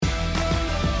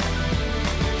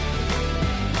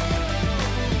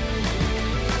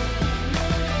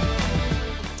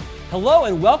Hello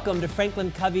and welcome to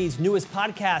Franklin Covey's newest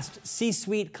podcast,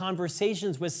 C-Suite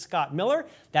Conversations with Scott Miller.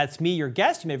 That's me, your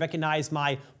guest. You may recognize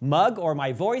my mug or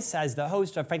my voice as the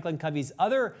host of Franklin Covey's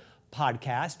other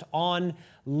podcast on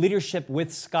leadership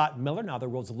with Scott Miller, now the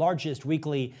world's largest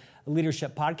weekly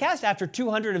leadership podcast. After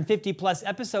 250 plus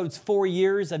episodes, 4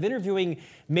 years of interviewing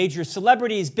major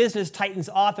celebrities, business titans,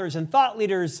 authors, and thought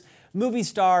leaders, movie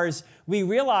stars, we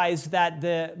realized that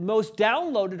the most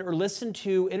downloaded or listened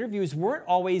to interviews weren't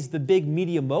always the big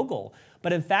media mogul,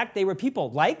 but in fact, they were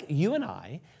people like you and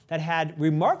I that had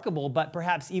remarkable but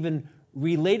perhaps even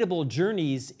relatable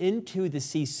journeys into the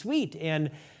C-suite. And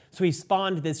so we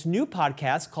spawned this new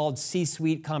podcast called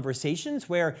C-Suite Conversations,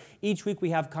 where each week we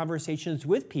have conversations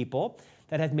with people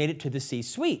that have made it to the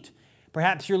C-suite.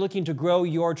 Perhaps you're looking to grow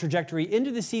your trajectory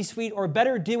into the C-suite or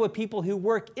better deal with people who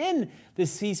work in the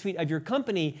C-suite of your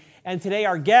company. And today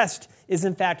our guest is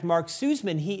in fact Mark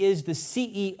Suzman. He is the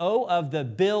CEO of the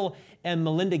Bill and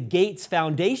Melinda Gates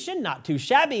Foundation, not too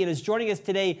shabby, and is joining us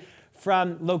today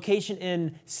from location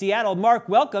in Seattle. Mark,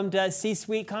 welcome to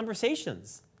C-Suite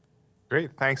Conversations.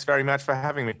 Great. Thanks very much for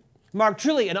having me. Mark,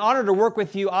 truly an honor to work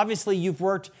with you. Obviously, you've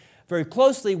worked very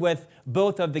closely with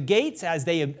both of the Gates as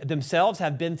they themselves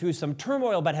have been through some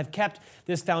turmoil, but have kept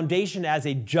this foundation as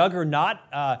a juggernaut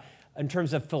in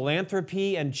terms of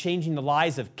philanthropy and changing the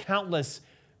lives of countless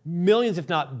millions, if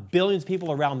not billions, of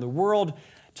people around the world.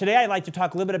 Today, I'd like to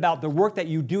talk a little bit about the work that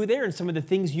you do there and some of the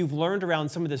things you've learned around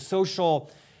some of the social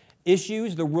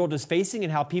issues the world is facing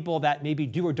and how people that maybe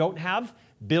do or don't have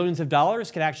billions of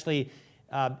dollars can actually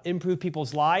improve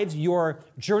people's lives. Your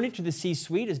journey to the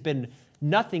C-suite has been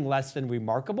nothing less than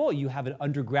remarkable. You have an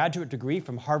undergraduate degree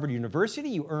from Harvard University.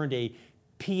 You earned a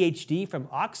PhD from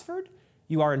Oxford.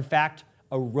 You are, in fact,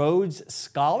 a Rhodes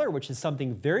Scholar, which is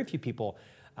something very few people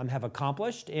have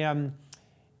accomplished. And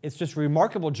it's just a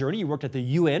remarkable journey. You worked at the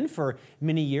UN for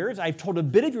many years. I've told a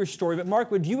bit of your story, but Mark,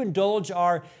 would you indulge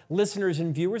our listeners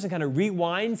and viewers and kind of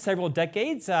rewind several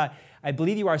decades? I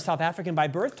believe you are South African by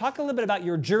birth. Talk a little bit about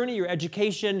your journey, your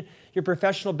education, your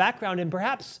professional background, and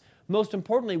perhaps most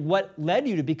importantly, what led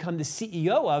you to become the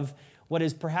CEO of what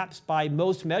is perhaps by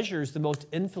most measures the most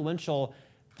influential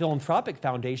philanthropic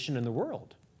foundation in the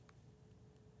world?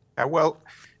 Well,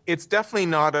 it's definitely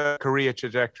not a career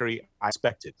trajectory I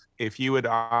expected. If you had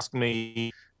asked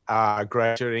me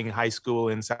graduating high school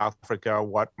in South Africa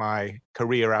what my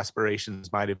career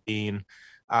aspirations might have been,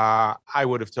 I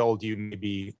would have told you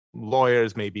maybe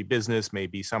lawyers, maybe business,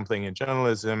 maybe something in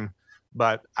journalism,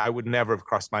 but I would never have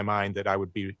crossed my mind that I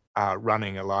would be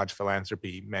running a large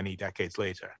philanthropy many decades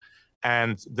later.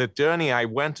 And the journey I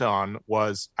went on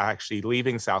was actually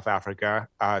leaving South Africa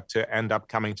to end up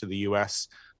coming to the US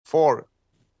for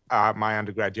my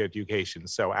undergraduate education,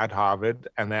 so at Harvard,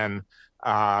 and then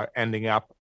ending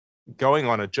up going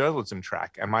on a journalism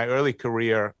track. And my early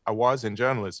career was in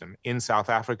journalism in South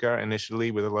Africa,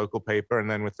 initially with a local paper, and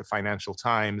then with the Financial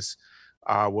Times,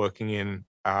 working in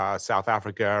South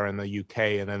Africa and the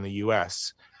UK and then the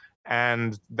US.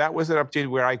 And that was an opportunity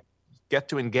where I get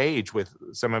to engage with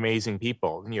some amazing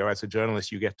people. You know, as a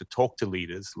journalist, you get to talk to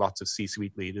leaders, lots of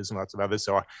C-suite leaders and lots of others.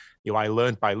 So, you know, I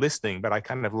learned by listening, but I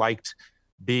kind of liked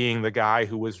being the guy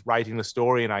who was writing the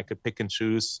story, and I could pick and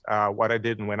choose what I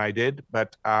did and when I did.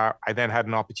 But I then had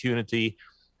an opportunity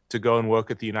to go and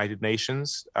work at the United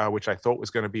Nations, which I thought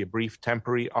was going to be a brief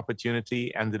temporary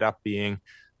opportunity, ended up being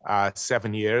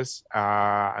 7 years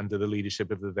under the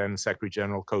leadership of the then Secretary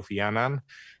General Kofi Annan.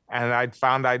 And I'd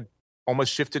found I'd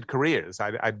almost shifted careers.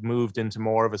 I'd moved into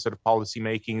more of a sort of policy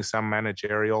making, some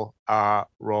managerial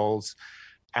roles.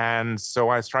 And so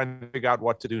I was trying to figure out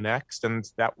what to do next. And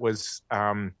that was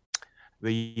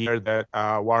the year that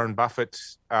Warren Buffett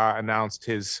announced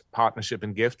his partnership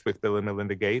and gift with Bill and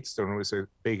Melinda Gates. So it was a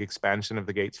big expansion of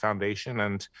the Gates Foundation.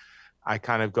 And I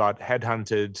kind of got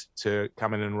headhunted to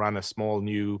come in and run a small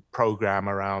new program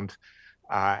around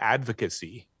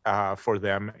advocacy for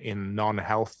them in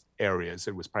non-health areas.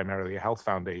 It was primarily a health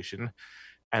foundation.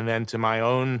 And then to my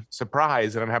own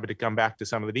surprise, and I'm happy to come back to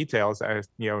some of the details,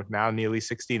 now nearly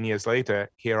 16 years later,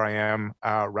 here I am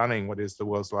running what is the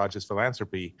world's largest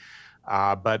philanthropy.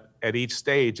 But at each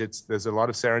stage, there's a lot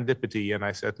of serendipity, and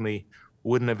I certainly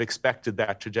wouldn't have expected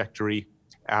that trajectory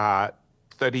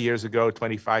 30 years ago,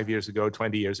 25 years ago,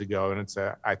 20 years ago.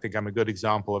 And I think I'm a good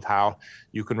example of how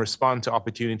you can respond to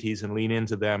opportunities and lean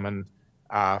into them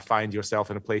and find yourself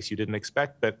in a place you didn't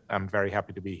expect, but I'm very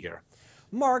happy to be here.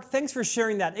 Mark, thanks for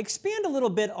sharing that. Expand a little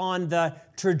bit on the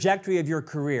trajectory of your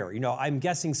career. You know, I'm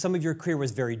guessing some of your career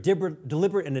was very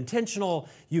deliberate and intentional.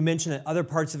 You mentioned that other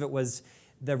parts of it was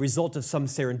the result of some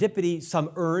serendipity,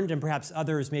 some earned, and perhaps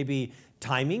others maybe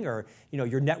timing or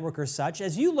your network or such.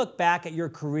 As you look back at your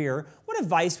career, what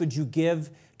advice would you give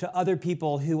to other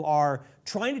people who are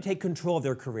trying to take control of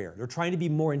their career? They're trying to be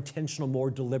more intentional,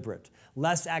 more deliberate,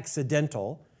 less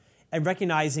accidental, and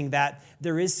recognizing that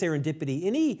there is serendipity.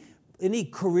 Any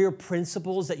career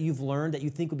principles that you've learned that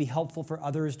you think would be helpful for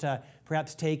others to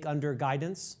perhaps take under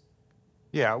guidance?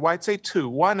 Yeah, well, I'd say two.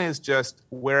 One is just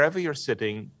wherever you're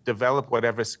sitting, develop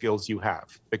whatever skills you have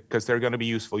because they're going to be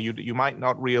useful. You might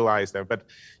not realize them, but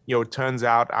it turns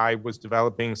out I was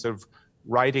developing sort of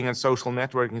writing and social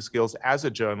networking skills as a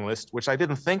journalist, which I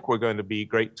didn't think were going to be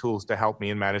great tools to help me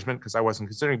in management because I wasn't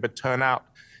considering, but turn out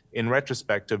in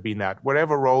retrospect to have been that.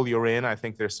 Whatever role you're in, I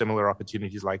think there's similar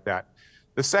opportunities like that.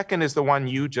 The second is the one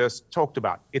you just talked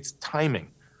about. It's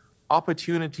timing.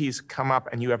 Opportunities come up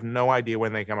and you have no idea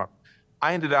when they come up.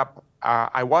 I ended up,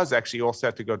 I was actually all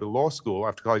set to go to law school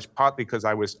after college, partly because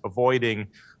I was avoiding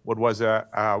what was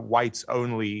a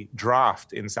whites-only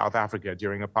draft in South Africa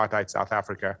during apartheid South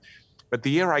Africa. But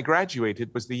the year I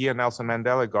graduated was the year Nelson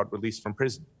Mandela got released from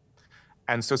prison.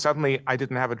 And so suddenly I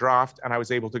didn't have a draft and I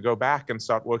was able to go back and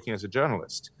start working as a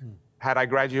journalist. Had I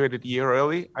graduated a year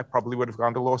early, I probably would have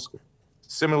gone to law school.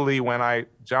 Similarly, when I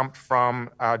jumped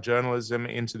from journalism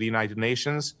into the United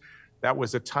Nations, that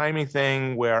was a timing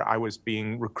thing where I was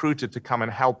being recruited to come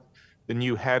and help the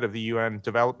new head of the UN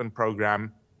Development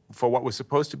Program for what was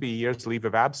supposed to be a year's leave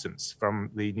of absence from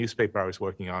the newspaper I was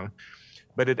working on.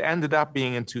 But it ended up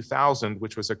being in 2000,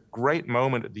 which was a great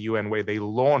moment at the UN where they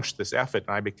launched this effort,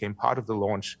 and I became part of the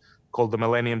launch called the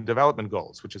Millennium Development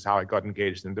Goals, which is how I got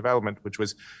engaged in development, which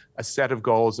was a set of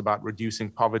goals about reducing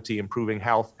poverty, improving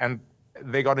health, and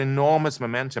they got enormous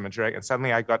momentum, and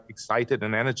suddenly I got excited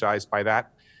and energized by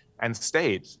that and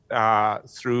stayed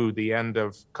through the end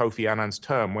of Kofi Annan's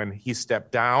term. When he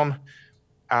stepped down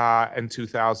in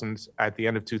 2000, at the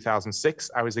end of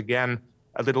 2006, I was again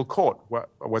a little caught.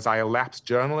 Was I a lapsed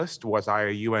journalist? Was I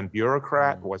a UN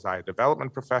bureaucrat? Was I a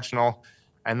development professional?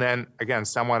 And then again,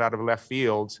 somewhat out of left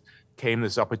field, came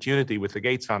this opportunity with the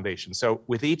Gates Foundation. So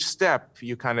with each step,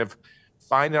 you kind of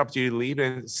find an opportunity to lead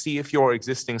and see if your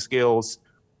existing skills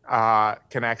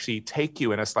can actually take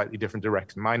you in a slightly different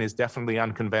direction. Mine is definitely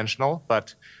unconventional,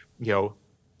 but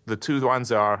the two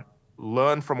ones are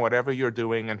learn from whatever you're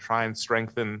doing and try and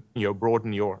strengthen,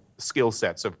 broaden your skill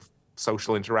sets of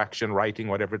social interaction, writing,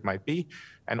 whatever it might be,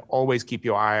 and always keep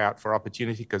your eye out for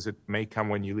opportunity because it may come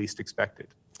when you least expect it.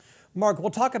 Mark, we'll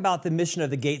talk about the mission of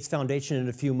the Gates Foundation in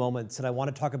a few moments, and I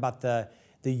want to talk about the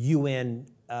UN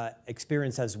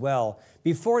experience as well.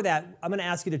 Before that, I'm going to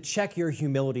ask you to check your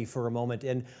humility for a moment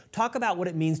and talk about what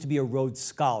it means to be a Rhodes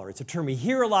Scholar. It's a term we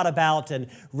hear a lot about, and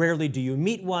rarely do you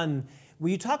meet one. Will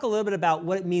you talk a little bit about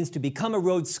what it means to become a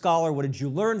Rhodes Scholar? What did you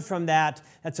learn from that?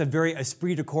 That's a very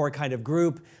esprit de corps kind of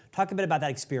group. Talk a bit about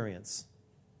that experience.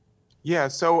 Yeah,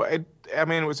 so it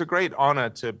was a great honor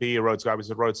to be a Rhodes Scholar. I was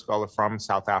a Rhodes Scholar from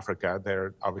South Africa. There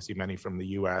are obviously many from the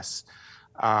US.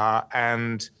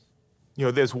 And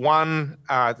there's one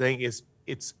thing is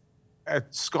it's a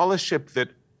scholarship that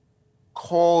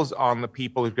calls on the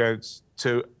people who go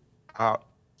to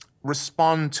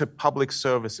respond to public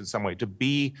service in some way, to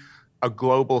be a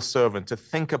global servant, to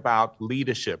think about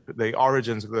leadership. The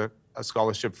origins of the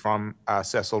scholarship from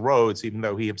Cecil Rhodes, even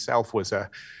though he himself was an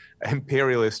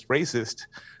imperialist racist,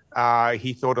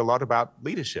 he thought a lot about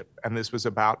leadership. And this was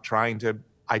about trying to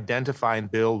identify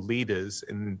and build leaders,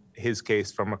 in his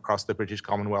case from across the British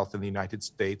Commonwealth and the United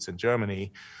States and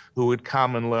Germany, who would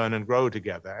come and learn and grow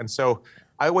together. And so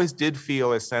I always did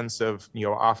feel a sense of,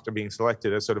 after being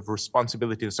selected, a sort of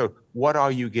responsibility. So what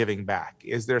are you giving back?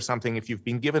 Is there something, if you've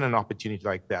been given an opportunity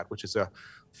like that, which is a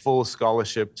full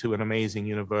scholarship to an amazing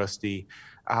university,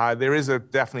 there is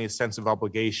definitely a sense of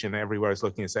obligation everywhere is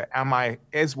looking and say,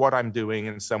 is what I'm doing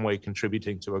in some way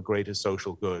contributing to a greater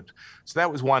social good? So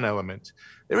that was one element.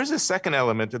 There is a second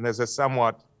element, and there's a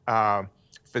somewhat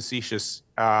facetious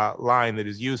line that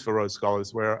is used for Rhodes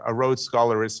Scholars, where a Rhodes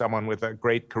Scholar is someone with a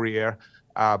great career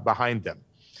behind them.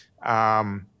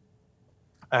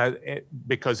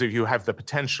 Because if you have the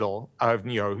potential of,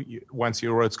 once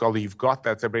you're a Rhodes Scholar, you've got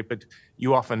that, but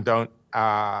you often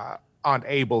aren't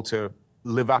able to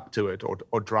live up to it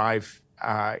or drive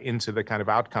into the kind of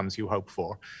outcomes you hope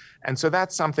for. And so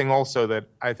that's something also that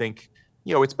I think,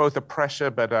 it's both a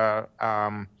pressure, but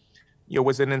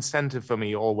was an incentive for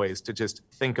me always to just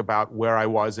think about where I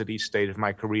was at each stage of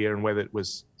my career and whether it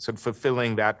was sort of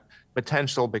fulfilling that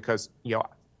potential because,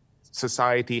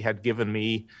 society had given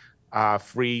me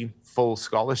free, full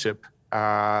scholarship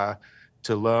to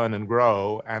learn and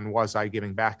grow, and was I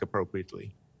giving back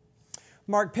appropriately?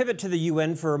 Mark, pivot to the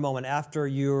UN for a moment. After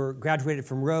you graduated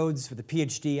from Rhodes with a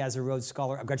PhD as a Rhodes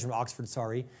Scholar, I graduated from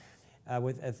Oxford,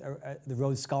 with the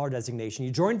Rhodes Scholar designation,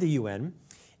 you joined the UN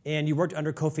and you worked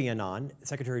under Kofi Annan,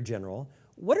 Secretary General.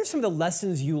 What are some of the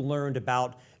lessons you learned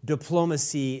about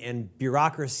diplomacy and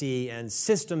bureaucracy and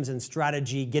systems and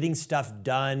strategy, getting stuff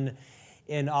done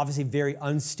in obviously very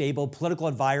unstable political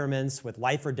environments with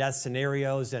life or death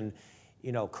scenarios and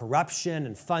corruption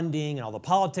and funding and all the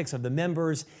politics of the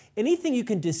members? Anything you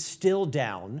can distill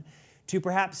down to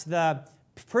perhaps the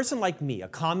person like me, a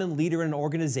common leader in an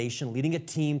organization, leading a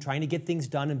team, trying to get things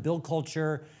done and build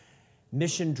culture,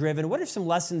 mission-driven. What are some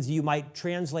lessons you might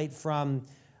translate from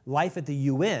life at the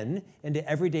UN into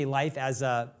everyday life as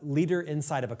a leader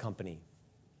inside of a company?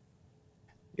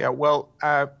 Yeah, well,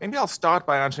 maybe I'll start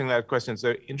by answering that question.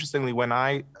 So interestingly, when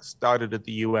I started at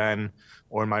the UN,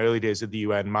 or in my early days at the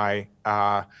UN, my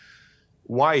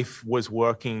wife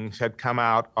had come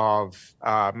out of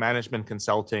management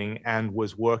consulting and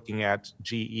was working at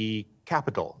GE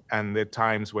Capital. And there are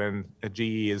times when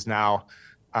GE is now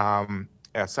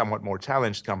a somewhat more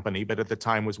challenged company, but at the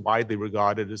time was widely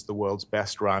regarded as the world's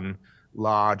best run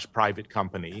large private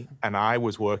company. And I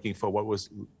was working for what was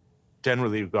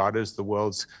generally regarded as the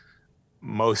world's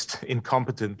most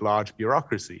incompetent large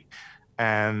bureaucracy.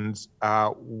 And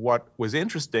what was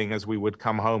interesting as we would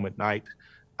come home at night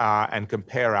and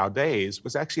compare our days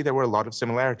was actually there were a lot of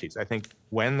similarities. I think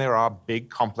when there are big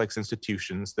complex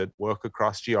institutions that work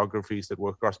across geographies, that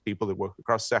work across people, that work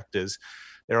across sectors,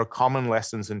 there are common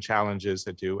lessons and challenges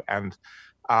that do. And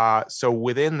so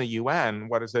within the UN,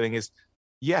 what is the thing is,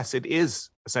 yes, it is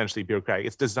essentially bureaucratic.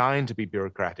 It's designed to be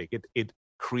bureaucratic. It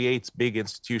creates big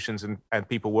institutions and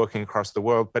people working across the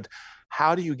world. But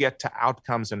how do you get to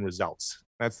outcomes and results?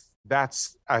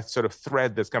 That's a sort of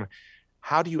thread that's coming.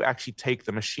 How do you actually take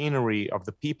the machinery of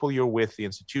the people you're with, the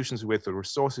institutions you're with, the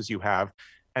resources you have,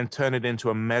 and turn it into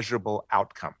a measurable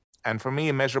outcome? And for me,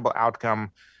 a measurable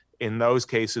outcome in those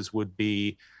cases would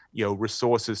be,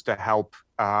 resources to help,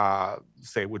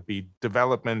 say it would be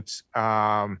development,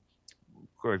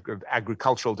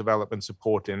 agricultural development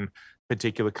support in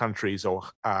particular countries, or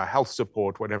health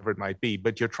support, whatever it might be.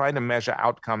 But you're trying to measure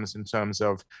outcomes in terms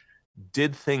of,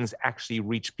 did things actually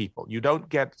reach people? You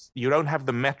don't have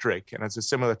the metric, and it's a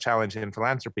similar challenge in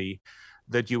philanthropy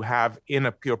that you have in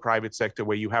a pure private sector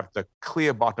where you have the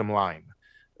clear bottom line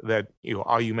that,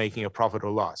 are you making a profit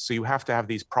or loss? So you have to have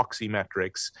these proxy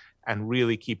metrics and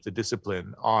really keep the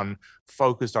discipline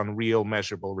focused on real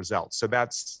measurable results. So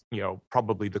that's,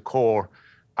 probably the core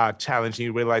challenge.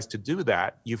 You realize to do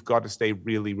that, you've got to stay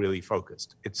really, really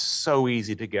focused. It's so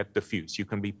easy to get diffuse. You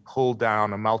can be pulled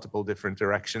down in multiple different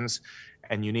directions,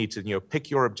 and you need to, pick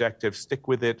your objective, stick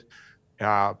with it,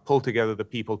 pull together the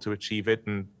people to achieve it.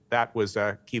 And that was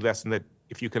a key lesson that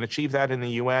if you can achieve that in the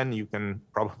UN, you can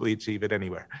probably achieve it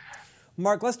anywhere.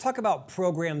 Mark, let's talk about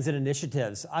programs and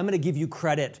initiatives. I'm going to give you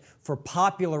credit for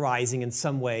popularizing in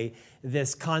some way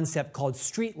this concept called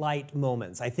streetlight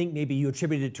moments. I think maybe you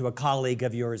attributed it to a colleague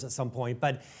of yours at some point,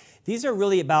 but these are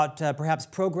really about perhaps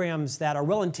programs that are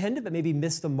well-intended but maybe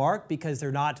miss the mark because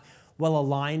they're not well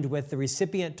aligned with the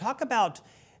recipient. Talk about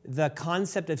the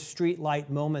concept of streetlight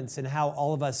moments and how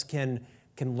all of us can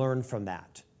learn from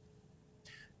that.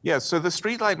 Yeah, so the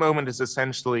streetlight moment is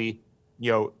essentially,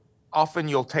 often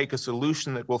you'll take a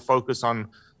solution that will focus on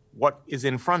what is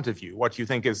in front of you, what you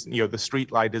think is, the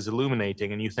street light is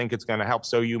illuminating, and you think it's going to help.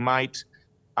 So you might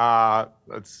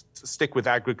let's stick with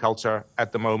agriculture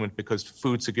at the moment because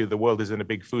food security, the world is in a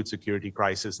big food security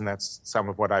crisis, and that's some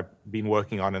of what I've been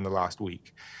working on in the last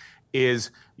week, is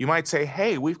you might say,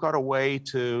 hey, we've got a way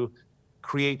to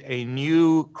create a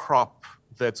new crop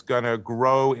that's going to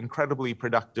grow incredibly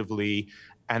productively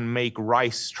and make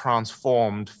rice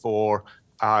transformed for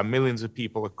millions of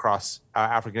people across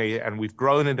Africa, and we've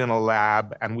grown it in a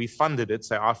lab, and we funded it,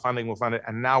 so our funding will fund it,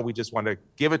 and now we just want to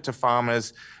give it to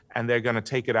farmers, and they're going to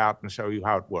take it out and show you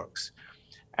how it works.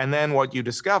 And then what you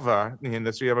discover in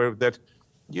this that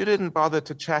you didn't bother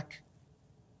to check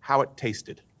how it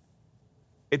tasted.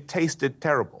 It tasted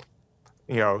terrible.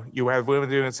 You have women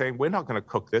doing it saying, we're not going to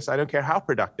cook this. I don't care how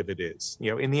productive it is.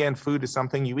 In the end, food is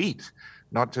something you eat,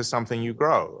 not just something you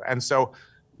grow. And so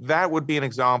that would be an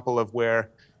example of where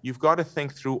you've got to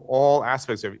think through all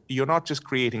aspects of it. You're not just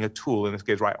creating a tool in this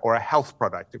case, right? Or a health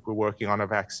product, if we're working on a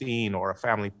vaccine, or a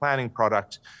family planning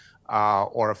product,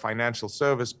 or a financial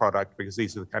service product, because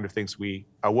these are the kind of things we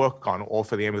work on, all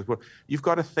for the aim of the work. You've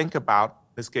got to think about,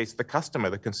 in this case, the customer,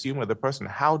 the consumer, the person.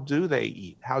 How do they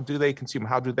eat? How do they consume?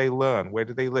 How do they learn? Where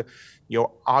do they live?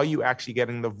 Are you actually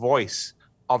getting the voice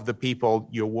of the people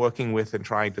you're working with and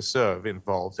trying to serve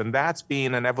involved? And that's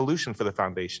been an evolution for the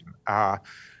foundation.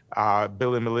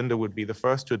 Bill and Melinda would be the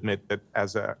first to admit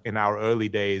that in our early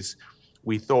days,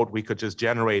 we thought we could just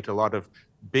generate a lot of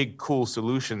big, cool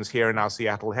solutions here in our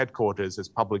Seattle headquarters as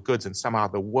public goods, and somehow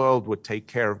the world would take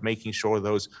care of making sure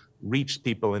those reached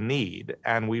people in need.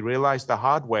 And we realized the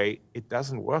hard way, it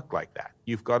doesn't work like that.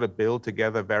 You've got to build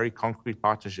together very concrete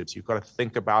partnerships. You've got to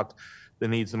think about the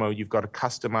needs of the moment. You've got to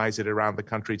customize it around the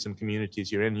countries and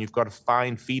communities you're in. You've got to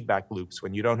find feedback loops.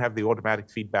 When you don't have the automatic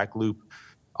feedback loop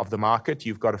of the market,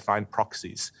 you've got to find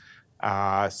proxies.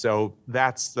 So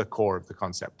that's the core of the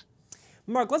concept.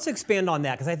 Mark, let's expand on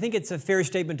that, because I think it's a fair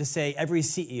statement to say every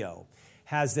CEO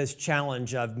has this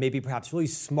challenge of maybe perhaps really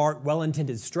smart,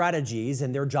 well-intended strategies,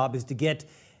 and their job is to get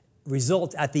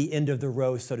results at the end of the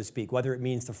row, so to speak, whether it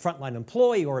means the frontline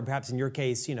employee or perhaps in your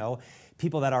case,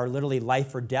 people that are literally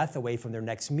life or death away from their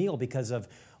next meal because of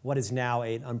what is now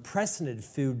an unprecedented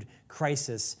food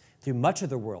crisis through much of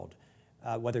the world,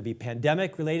 whether it be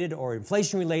pandemic related or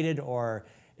inflation related or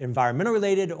environmental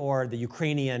related or the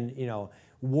Ukrainian,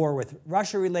 war with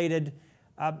Russia related.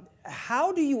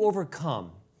 How do you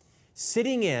overcome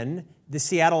sitting in the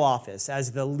Seattle office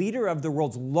as the leader of the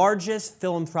world's largest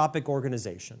philanthropic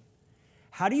organization?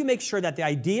 How do you make sure that the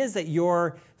ideas that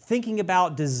you're thinking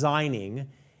about designing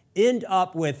end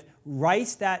up with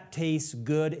rice that tastes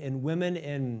good and women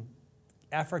in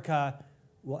Africa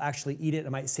will actually eat it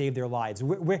and might save their lives?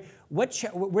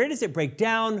 Where does it break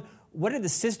down? What are the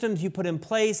systems you put in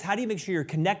place? How do you make sure you're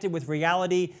connected with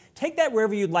reality? Take that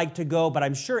wherever you'd like to go, but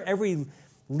I'm sure every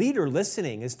leader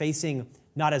listening is facing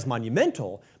not as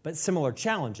monumental, but similar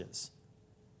challenges.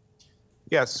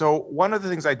 Yeah, so one of the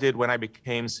things I did when I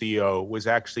became CEO was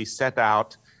actually set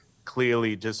out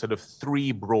clearly just sort of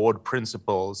three broad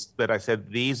principles that I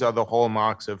said, these are the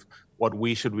hallmarks of what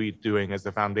we should be doing as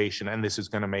the foundation, and this is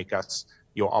going to make us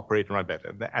operate and run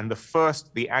better. And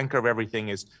the anchor of everything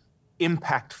is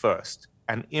impact first,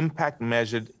 and impact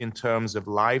measured in terms of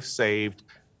lives saved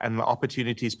and the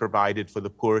opportunities provided for the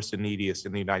poorest and neediest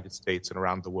in the United States and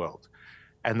around the world.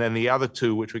 And then the other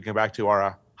two, which we come back to, are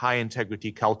a high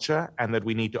integrity culture and that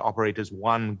we need to operate as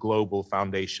one global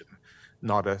foundation,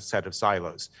 not a set of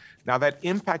silos. Now that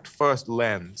impact first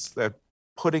lens, that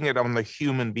putting it on the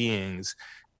human beings,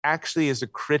 actually is a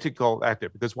critical actor,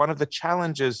 because one of the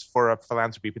challenges for a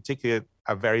philanthropy, particularly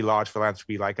a very large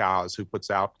philanthropy like ours, who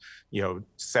puts out,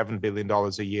 $7 billion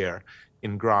a year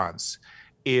in grants,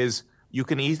 is you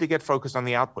can easily get focused on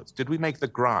the outputs. Did we make the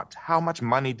grant? How much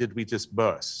money did we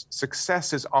disburse?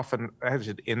 Success is often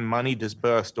measured in money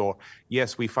disbursed, or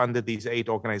yes, we funded these 8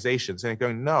 organizations. And you're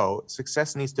going, no,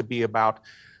 success needs to be about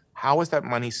how was that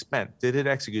money spent? Did it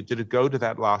execute? Did it go to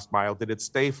that last mile? Did it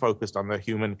stay focused on the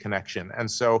human connection?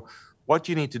 And so what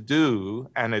you need to do,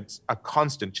 and it's a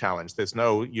constant challenge,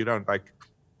 you don't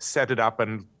set it up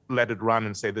and let it run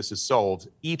and say this is solved.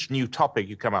 Each new topic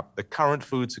you come up, the current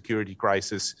food security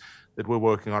crisis that we're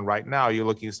working on right now, you're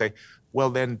looking to say, well,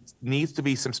 then needs to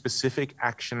be some specific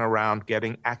action around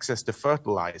getting access to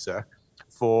fertilizer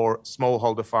for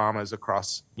smallholder farmers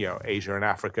across Asia and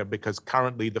Africa, because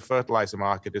currently the fertilizer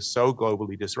market is so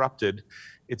globally disrupted,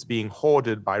 it's being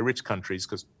hoarded by rich countries,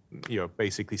 because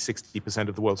basically 60%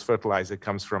 of the world's fertilizer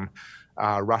comes from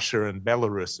Russia and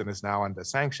Belarus and is now under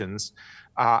sanctions.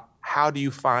 How do you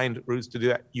find routes to do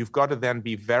that? You've got to then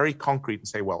be very concrete and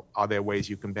say, well, are there ways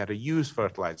you can better use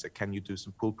fertilizer? Can you do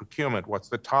some pool procurement? What's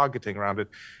the targeting around it?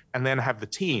 And then have the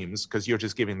teams, because you're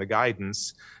just giving the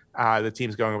guidance, the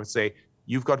teams going over and say,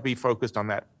 you've got to be focused on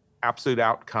that absolute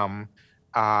outcome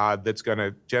that's going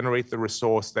to generate the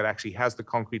resource that actually has the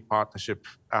concrete partnership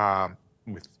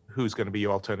with who's going to be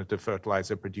your alternative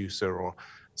fertilizer producer or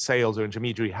sales or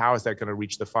intermediary. How is that going to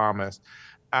reach the farmers?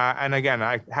 And again,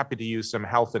 I'm happy to use some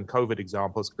health and COVID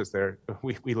examples, because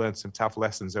we learned some tough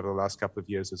lessons over the last couple of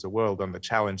years as a world on the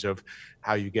challenge of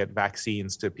how you get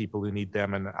vaccines to people who need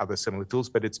them and other similar tools.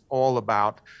 But it's all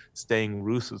about staying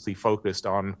ruthlessly focused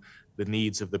on the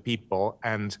needs of the people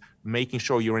and making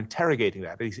sure you're interrogating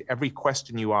that. Every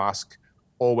question you ask,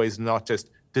 always not just,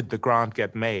 did the grant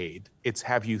get made? It's,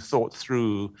 have you thought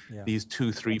through these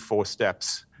 2, 3, 4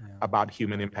 steps about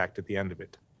human impact at the end of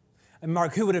it? And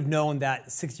Mark, who would have known that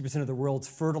 60% of the world's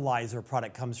fertilizer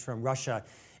product comes from Russia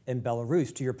and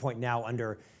Belarus, to your point now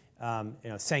under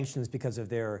sanctions because of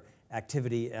their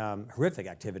activity, horrific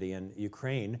activity in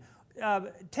Ukraine.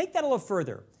 Take that a little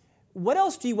further. What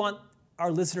else do you want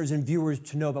our listeners and viewers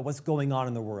to know about what's going on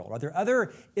in the world? Are there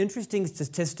other interesting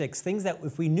statistics, things that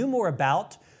if we knew more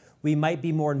about, we might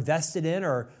be more invested in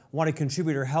or want to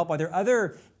contribute or help? Are there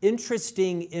other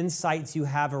interesting insights you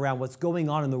have around what's going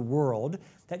on in the world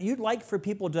that you'd like for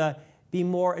people to be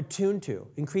more attuned to,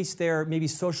 increase their maybe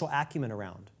social acumen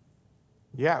around?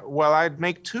 Yeah, well, I'd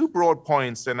make two broad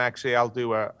points, and actually I'll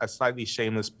do a slightly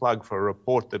shameless plug for a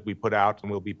report that we put out,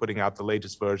 and we'll be putting out the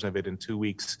latest version of it in 2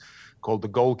 weeks, called the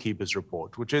Goalkeepers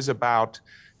Report, which is about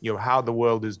how the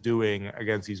world is doing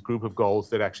against these group of goals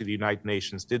that actually the United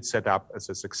Nations did set up as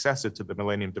a successor to the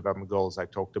Millennium Development Goals I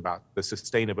talked about, the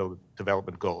Sustainable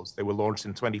Development Goals. They were launched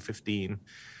in 2015.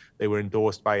 They were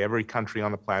endorsed by every country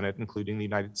on the planet, including the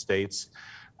United States.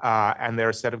 And there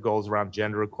are a set of goals around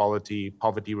gender equality,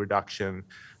 poverty reduction,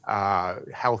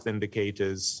 health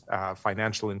indicators,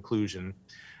 financial inclusion.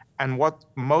 And what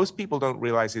most people don't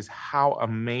realize is how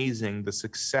amazing the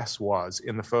success was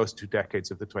in the first 2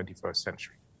 decades of the 21st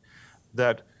century.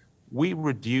 That we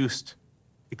reduced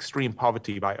extreme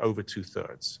poverty by over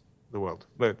 2/3 of the world.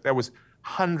 But there was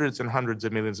hundreds and hundreds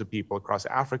of millions of people across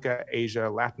Africa, Asia,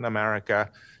 Latin America,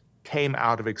 came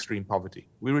out of extreme poverty.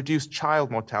 We reduced child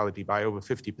mortality by over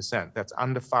 50%. That's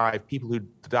under 5 people who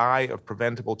die of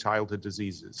preventable childhood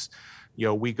diseases.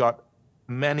 We got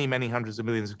many, many hundreds of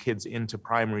millions of kids into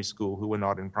primary school who were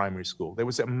not in primary school. There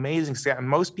was amazing, and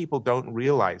most people don't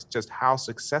realize just how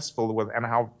successful and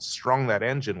how strong that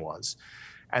engine was.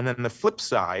 And then the flip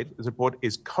side of the report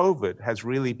is COVID has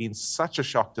really been such a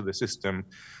shock to the system.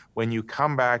 When you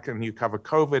come back and you cover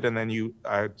COVID and then you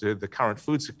do the current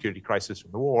food security crisis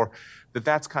from the war,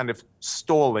 that's kind of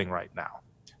stalling right now,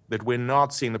 that we're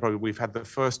not seeing the progress. We've had the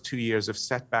first 2 years of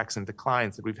setbacks and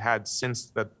declines that we've had since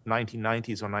the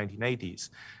 1990s or 1980s.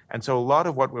 And so a lot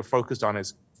of what we're focused on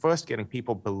is first getting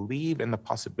people believe in the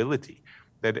possibility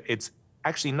that it's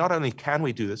actually not only can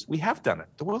we do this, we have done it.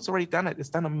 The world's already done it. It's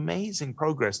done amazing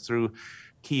progress through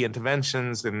key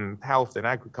interventions in health and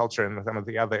agriculture and some of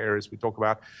the other areas we talk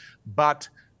about. But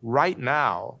right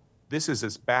now, this is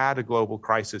as bad a global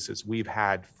crisis as we've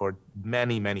had for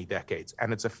many, many decades.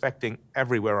 And it's affecting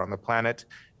everywhere on the planet.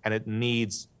 And it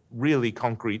needs really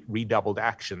concrete redoubled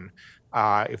action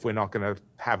if we're not going to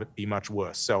have it be much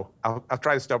worse. So I'll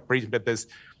try to stop preaching, but there's,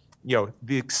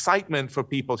 the excitement for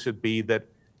people should be that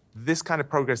this kind of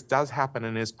progress does happen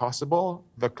and is possible.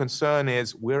 The concern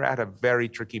is we're at a very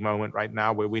tricky moment right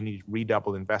now where we need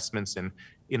redouble investments in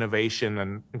innovation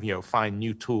and find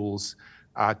new tools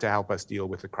to help us deal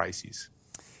with the crises.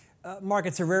 Mark,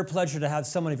 it's a rare pleasure to have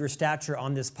someone of your stature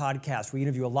on this podcast. We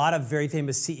interview a lot of very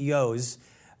famous CEOs,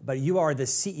 but you are the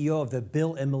CEO of the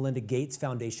Bill and Melinda Gates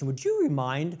Foundation. Would you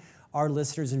remind our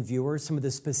listeners and viewers some of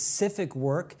the specific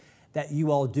work that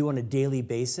you all do on a daily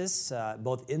basis,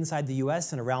 both inside the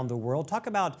U.S. and around the world? Talk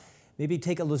about, maybe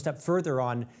take a little step further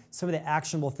on some of the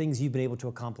actionable things you've been able to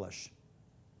accomplish.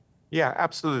 Yeah,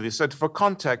 absolutely. So for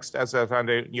context, as a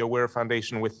foundation, we're a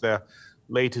foundation with the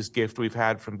latest gift we've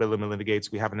had from Bill and Melinda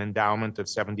Gates. We have an endowment of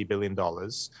 $70 billion.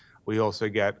 We also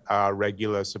get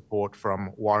regular support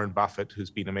from Warren Buffett,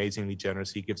 who's been amazingly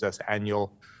generous. He gives us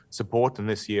annual support, and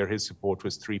this year his support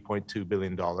was $3.2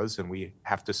 billion, and we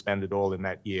have to spend it all in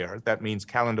that year. That means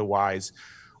calendar-wise,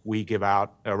 we give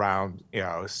out around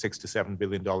 $6 to $7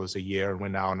 billion a year, and we're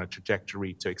now on a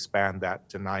trajectory to expand that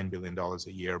to $9 billion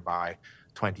a year by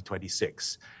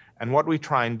 2026. And what we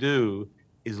try and do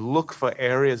is look for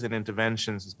areas and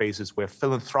interventions and spaces where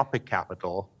philanthropic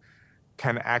capital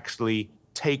can actually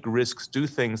take risks, do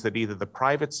things that either the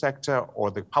private sector or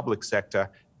the public sector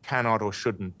cannot or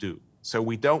shouldn't do. So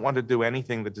we don't want to do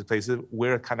anything that displaces.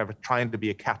 We're kind of trying to be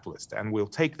a catalyst, and we'll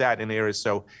take that in areas.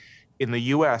 So in the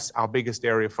US, our biggest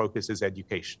area of focus is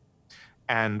education.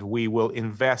 And we will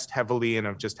invest heavily, and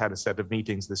I've just had a set of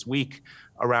meetings this week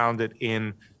around it.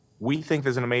 We think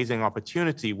there's an amazing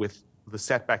opportunity with the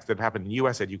setbacks that happened in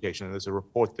US education. And there's a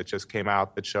report that just came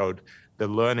out that showed the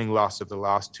learning loss of the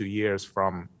last 2 years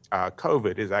from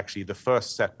COVID is actually the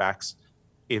first setbacks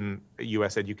in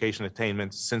US education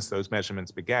attainment since those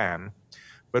measurements began.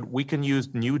 But we can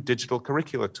use new digital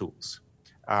curricular tools.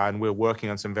 And we're working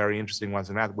on some very interesting ones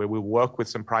in that, where we work with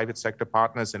some private sector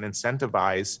partners and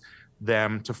incentivize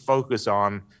them to focus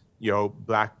on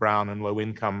Black, brown, and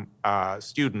low-income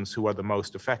students who are the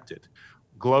most affected.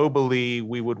 Globally,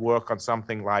 we would work on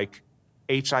something like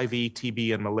HIV,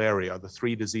 TB, and malaria, the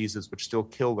 3 diseases which still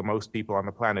kill the most people on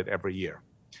the planet every year.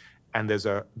 And there's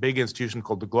a big institution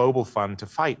called the Global Fund to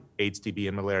fight AIDS, TB,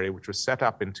 and malaria, which was set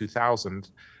up in 2000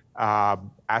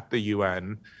 at the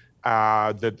UN.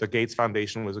 The Gates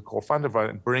Foundation was a core funder of it.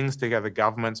 It brings together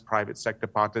governments, private sector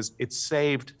partners. It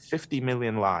saved 50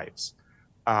 million lives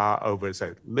over,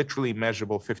 so literally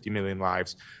measurable 50 million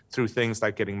lives through things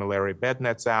like getting malaria bed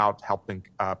nets out, helping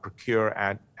procure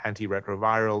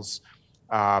antiretrovirals,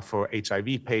 for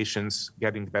HIV patients,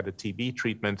 getting better TB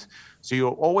treatment. So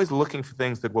you're always looking for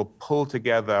things that will pull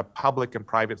together public and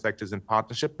private sectors in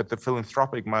partnership, but the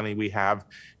philanthropic money we have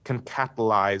can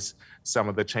catalyze some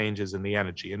of the changes in the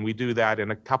energy. And we do that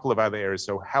in a couple of other areas.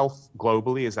 So health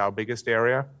globally is our biggest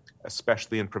area,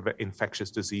 especially in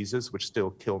infectious diseases, which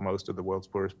still kill most of the world's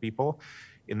poorest people.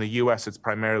 In the US, it's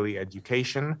primarily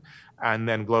education. And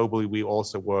then globally, we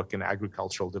also work in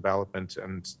agricultural development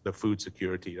and the food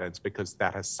security. That's because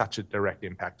that has such a direct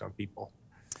impact on people.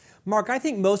 Mark, I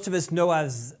think most of us know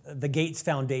as the Gates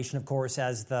Foundation, of course,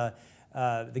 as the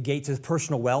Gates'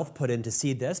 personal wealth put in to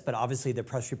seed this, but obviously the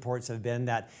press reports have been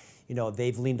that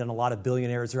they've leaned on a lot of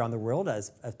billionaires around the world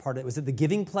as part of it. Was it the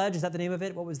Giving Pledge? Is that the name of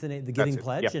it? What was the name? The Giving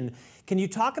Pledge? Yep. And can you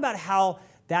talk about how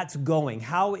that's going?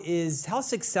 How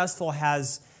successful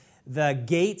has the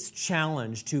Gates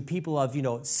Challenge to people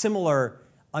of similar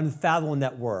unfathomable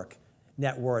net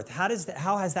worth?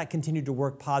 How has that continued to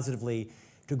work positively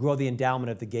to grow the endowment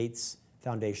of the Gates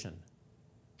Foundation?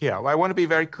 Yeah, well, I want to be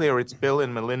very clear. It's Bill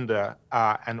and Melinda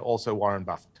and also Warren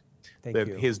Buffett. Thank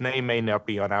you. His name may not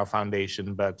be on our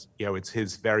foundation, but it's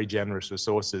his very generous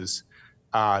resources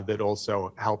that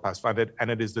also help us fund it. And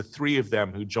it is the three of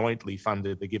them who jointly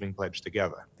funded the Giving Pledge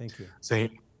together. Thank you. So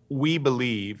we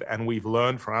believe, and we've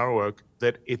learned from our work,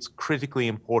 that it's critically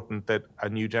important that a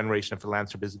new generation of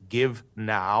philanthropists give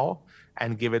now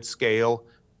and give at scale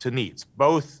to needs.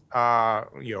 Both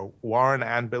Warren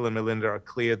and Bill and Melinda are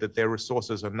clear that their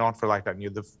resources are not for like that.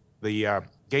 The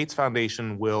Gates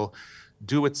Foundation will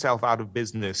do itself out of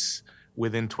business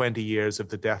within 20 years of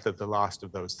the death of the last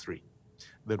of those three.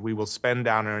 That we will spend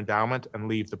down our endowment and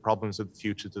leave the problems of the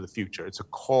future to the future. It's a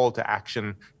call to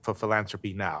action for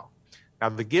philanthropy now. Now,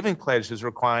 the Giving Pledge has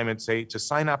requirements, say, to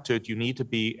sign up to it, you need to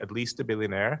be at least a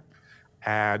billionaire,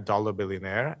 a dollar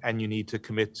billionaire, and you need to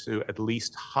commit to at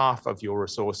least half of your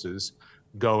resources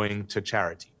going to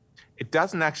charity. It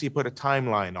doesn't actually put a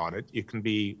timeline on it. It can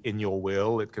be in your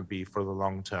will, it can be for the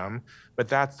long term, but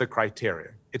that's the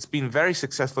criteria. It's been very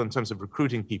successful in terms of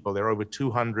recruiting people. There are over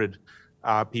 200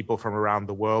 people from around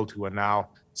the world who are now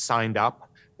signed up.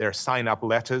 Their sign-up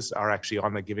letters are actually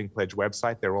on the Giving Pledge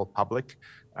website. They're all public,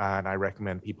 and I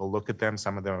recommend people look at them.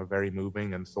 Some of them are very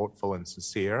moving and thoughtful and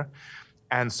sincere.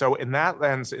 And so in that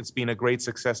lens, it's been a great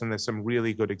success, and there's some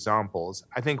really good examples.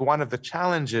 I think one of the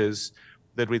challenges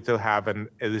that we still have, and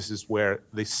this is where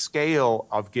the scale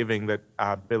of giving that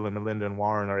Bill and Melinda and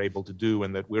Warren are able to do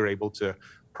and that we're able to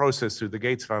process through the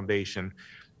Gates Foundation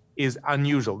is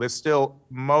unusual. There's still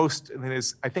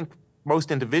I think most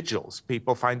individuals,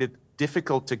 people find it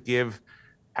difficult to give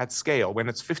at scale. When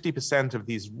it's 50% of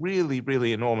these really,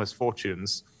 really enormous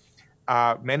fortunes,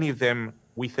 many of them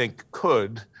we think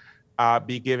could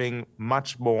be giving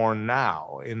much more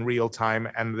now in real time.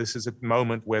 And this is a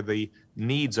moment where the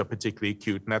needs are particularly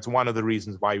acute. And that's one of the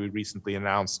reasons why we recently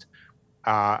announced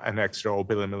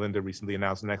Bill and Melinda recently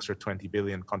announced an extra 20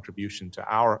 billion contribution to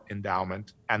our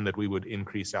endowment, and that we would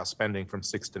increase our spending from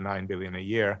 6 to 9 billion a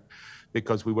year,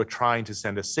 because we were trying to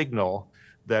send a signal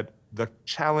that the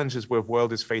challenges the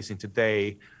world is facing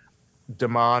today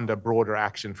demand a broader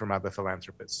action from other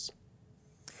philanthropists.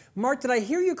 Mark, did I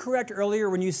hear you correct earlier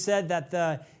when you said that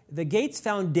the Gates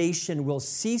Foundation will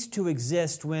cease to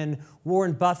exist when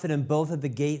Warren Buffett and both of the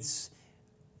Gates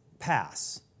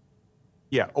pass?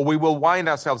 Yeah, or we will wind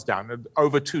ourselves down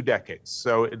over 2 decades.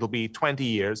 So it'll be 20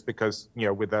 years because,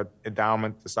 with an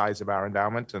endowment the size of our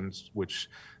endowment, and which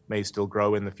may still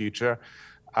grow in the future,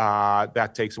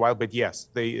 that takes a while. But yes,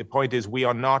 the point is we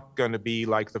are not going to be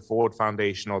like the Ford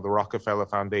Foundation or the Rockefeller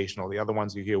Foundation or the other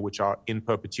ones you hear, which are in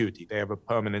perpetuity. They have a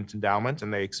permanent endowment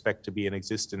and they expect to be in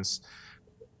existence,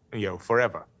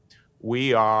 forever.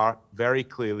 We are very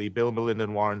clearly, Bill, Melinda,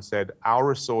 and Warren said, our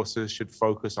resources should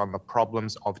focus on the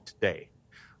problems of today.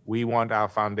 We want our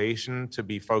foundation to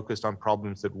be focused on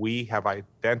problems that we have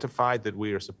identified, that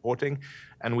we are supporting,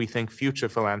 and we think future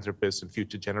philanthropists and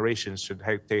future generations should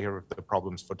take care of the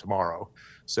problems for tomorrow.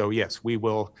 So yes, we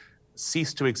will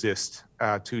cease to exist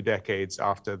 2 decades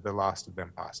after the last of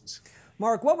them passes.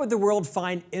 Mark, what would the world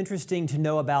find interesting to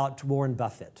know about Warren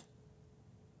Buffett?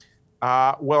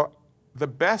 Well, the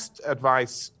best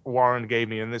advice Warren gave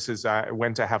me, and this is, I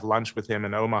went to have lunch with him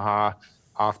in Omaha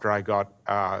after I got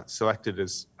selected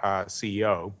as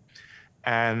CEO.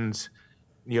 And,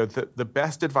 the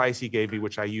best advice he gave me,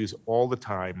 which I use all the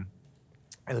time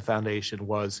at the foundation,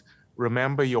 was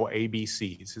remember your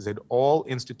ABCs. He said all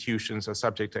institutions are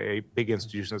subject to big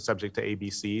institutions are subject to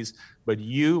ABCs, but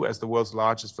you, as the world's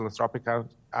largest philanthropic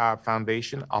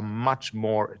foundation, are much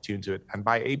more attuned to it. And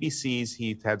by ABCs,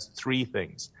 he has 3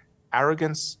 things: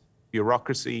 arrogance,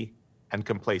 bureaucracy, and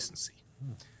complacency.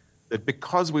 that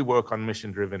because we work on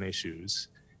mission-driven issues,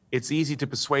 it's easy to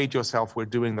persuade yourself we're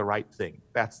doing the right thing.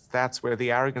 That's where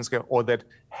the arrogance goes, or that,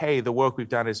 hey, the work we've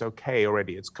done is okay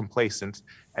already, it's complacent.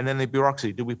 And then the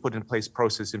bureaucracy, do we put in place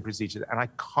process and procedures? And I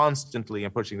constantly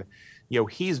am pushing that.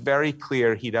 He's very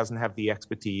clear he doesn't have the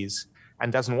expertise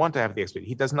and doesn't want to have the expertise.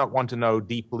 He does not want to know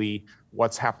deeply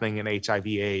what's happening in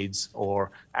HIV/AIDS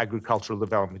or agricultural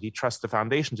development. He trusts the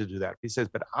foundation to do that. He says,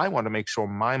 but I want to make sure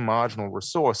my marginal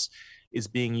resource is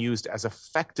being used as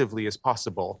effectively as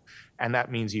possible. And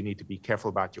that means you need to be careful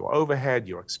about your overhead,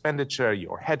 your expenditure,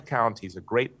 your headcount. He's a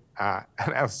great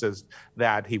analysis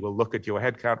that he will look at your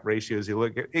headcount ratios. He'll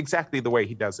look at exactly the way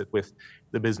he does it with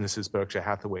the businesses Berkshire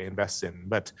Hathaway invests in.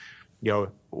 But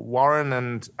Warren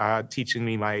and teaching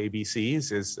me my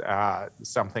ABCs is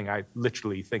something I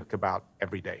literally think about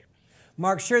every day.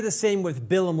 Mark, share the same with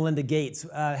Bill and Melinda Gates.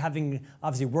 Having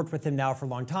obviously worked with him now for a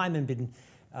long time and been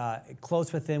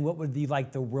close with him, what would you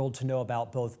like the world to know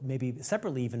about both, maybe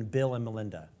separately even, Bill and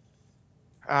Melinda?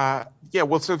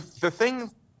 So the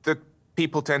thing that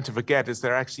people tend to forget is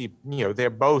they're actually, they're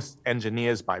both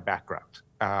engineers by background.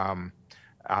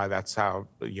 That's how,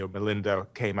 Melinda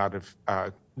came out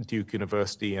of Duke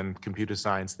University and computer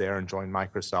science there and joined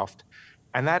Microsoft.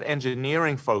 And that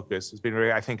engineering focus has been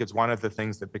I think it's one of the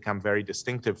things that become very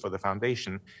distinctive for the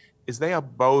foundation, is they are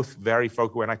both very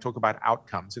focused. When I talk about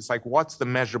outcomes, it's like, what's the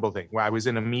measurable thing? Well, I was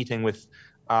in a meeting with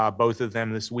both of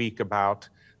them this week about,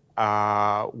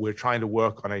 we're trying to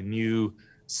work on a new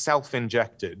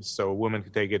self-injected, so a woman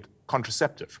could take it,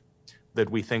 contraceptive that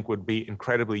we think would be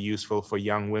incredibly useful for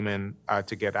young women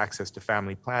to get access to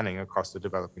family planning across the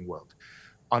developing world.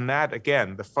 On that,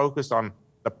 again, the focus on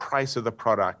the price of the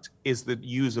product, is that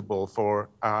usable for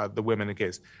the women in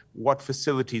case? What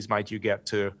facilities might you get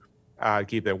to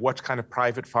keep there? What kind of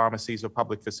private pharmacies or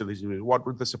public facilities? What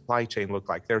would the supply chain look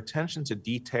like? Their attention to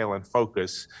detail and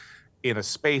focus in a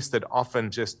space that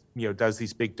often just does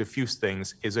these big diffuse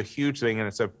things is a huge thing, and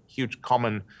it's a huge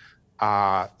common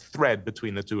thread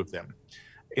between the two of them.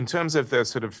 In terms of the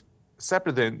sort of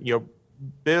separate thing,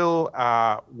 Bill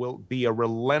will be a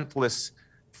relentless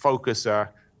focuser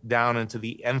down into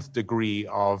the nth degree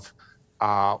of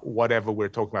whatever we're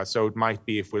talking about. So it might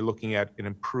be if we're looking at an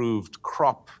improved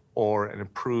crop or an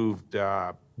improved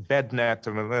bed net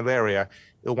of an area,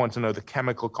 you'll want to know the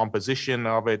chemical composition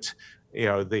of it,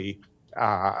 the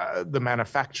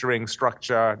manufacturing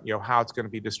structure, how it's going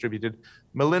to be distributed.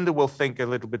 Melinda will think a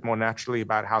little bit more naturally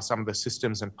about how some of the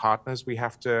systems and partners we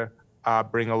have to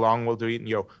bring along will do it.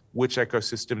 Which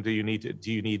ecosystem do you need?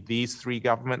 Do you need these 3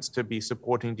 governments to be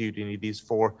supporting? Do you need these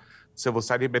 4 civil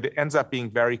society? But it ends up being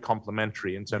very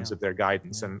complementary in terms of their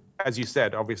guidance. And as you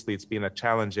said, obviously it's been a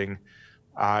challenging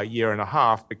year and a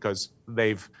half because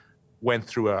they've went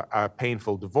through a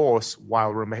painful divorce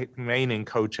while remaining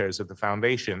co-chairs of the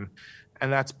foundation.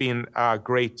 And that's been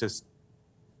great to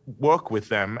work with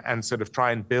them and sort of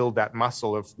try and build that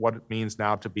muscle of what it means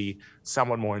now to be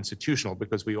somewhat more institutional,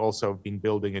 because we also have been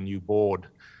building a new board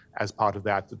as part of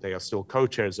that they are still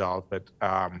co-chairs of. But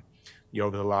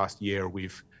over the last year,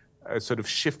 we've sort of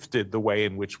shifted the way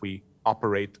in which we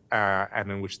operate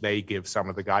and in which they give some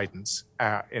of the guidance.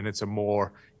 And it's a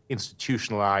more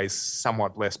institutionalized,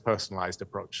 somewhat less personalized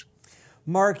approach.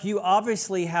 Mark, you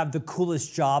obviously have the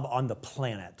coolest job on the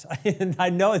planet. And I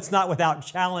know it's not without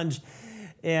challenge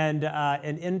and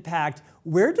impact.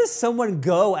 Where does someone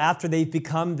go after they've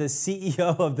become the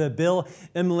CEO of the Bill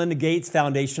and Melinda Gates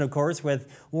Foundation, of course, with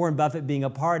Warren Buffett being a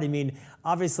part? I mean,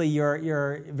 obviously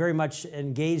you're very much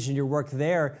engaged in your work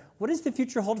there. What does the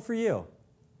future hold for you?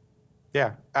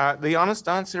 Yeah, the honest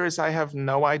answer is I have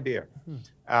no idea.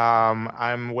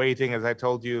 I'm waiting. As I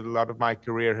told you, a lot of my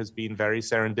career has been very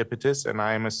serendipitous, and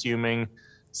I'm assuming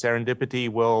serendipity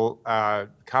will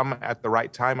come at the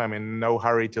right time. I'm in no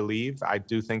hurry to leave. I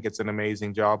do think it's an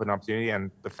amazing job and opportunity,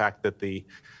 and the fact that the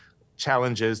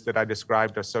challenges that I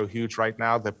described are so huge right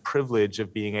now, the privilege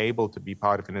of being able to be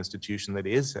part of an institution that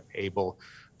is able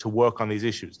to work on these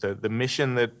issues. The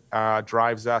mission that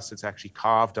drives us, it's actually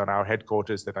carved on our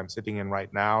headquarters that I'm sitting in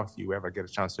right now, if you ever get a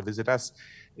chance to visit us,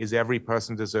 is every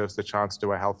person deserves the chance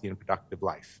to a healthy and productive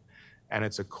life. And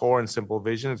it's a core and simple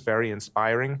vision. It's very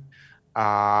inspiring.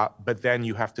 But then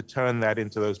you have to turn that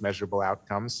into those measurable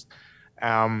outcomes.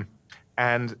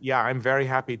 And yeah, I'm very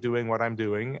happy doing what I'm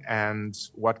doing, and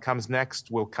what comes next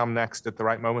will come next at the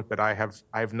right moment, but I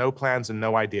have no plans and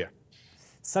no idea.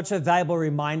 Such a valuable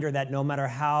reminder that no matter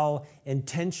how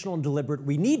intentional and deliberate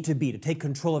we need to be to take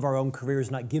control of our own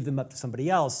careers, not give them up to somebody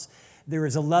else, there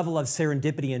is a level of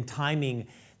serendipity and timing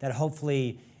that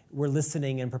hopefully we're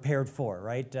listening and prepared for,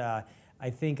 right? I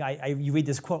think you read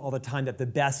this quote all the time that the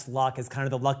best luck is kind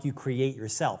of the luck you create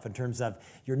yourself in terms of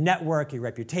your network, your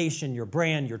reputation, your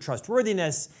brand, your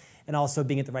trustworthiness, and also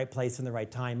being at the right place in the right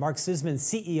time. Mark Suzman,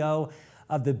 CEO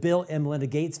of the Bill and Melinda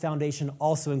Gates Foundation,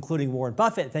 also including Warren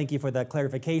Buffett. Thank you for the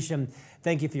clarification.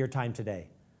 Thank you for your time today.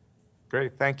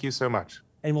 Great. Thank you so much.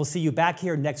 And we'll see you back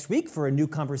here next week for a new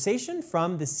conversation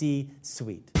from the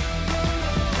C-Suite.